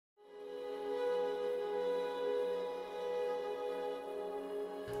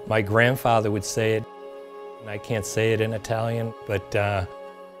My grandfather would say it, and I can't say it in Italian, but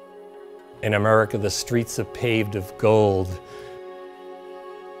in America the streets are paved of gold,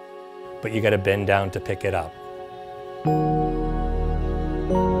 but you got to bend down to pick it up.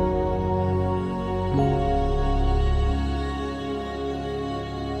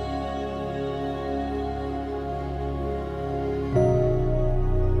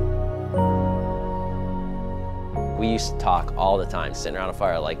 We used to talk all the time, sitting around a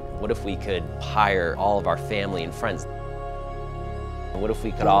fire, like, what if we could hire all of our family and friends? What if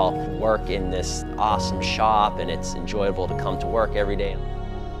we could all work in this awesome shop and it's enjoyable to come to work every day?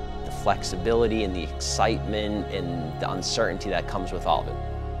 The flexibility and the excitement and the uncertainty that comes with all of it.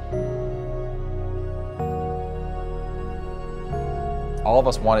 All of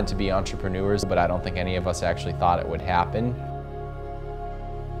us wanted to be entrepreneurs, but I don't think any of us actually thought it would happen.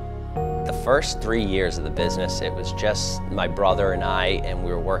 The first 3 years of the business, it was just my brother and I, and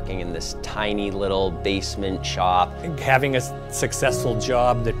we were working in this tiny little basement shop. Having a successful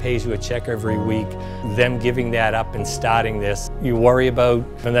job that pays you a check every week, them giving that up and starting this, you worry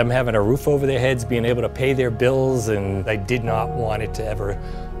about them having a roof over their heads, being able to pay their bills, and I did not want it to ever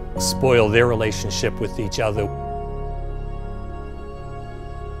spoil their relationship with each other.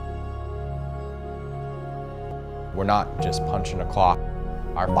 We're not just punching a clock.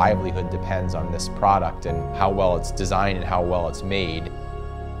 Our livelihood depends on this product and how well it's designed and how well it's made.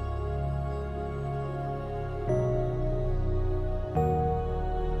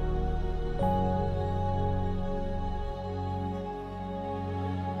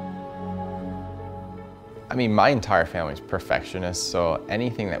 I mean, my entire family's perfectionists, so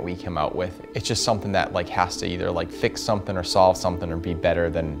anything that we come out with, it's just something that has to either fix something or solve something or be better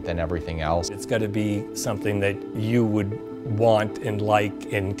than everything else. It's got to be something that you would want and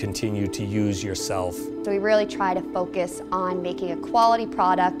like and continue to use yourself. So we really try to focus on making a quality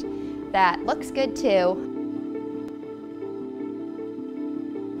product that looks good too.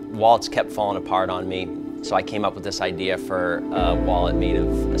 Wallets kept falling apart on me, so I came up with this idea for a wallet made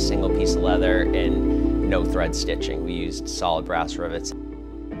of a single piece of leather and no thread stitching. We used solid brass rivets.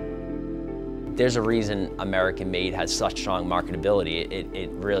 There's a reason American made has such strong marketability.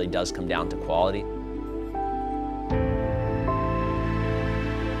 It really does come down to quality.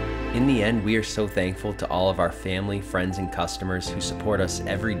 In the end, we are so thankful to all of our family, friends, and customers who support us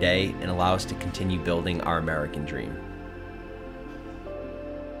every day and allow us to continue building our American dream.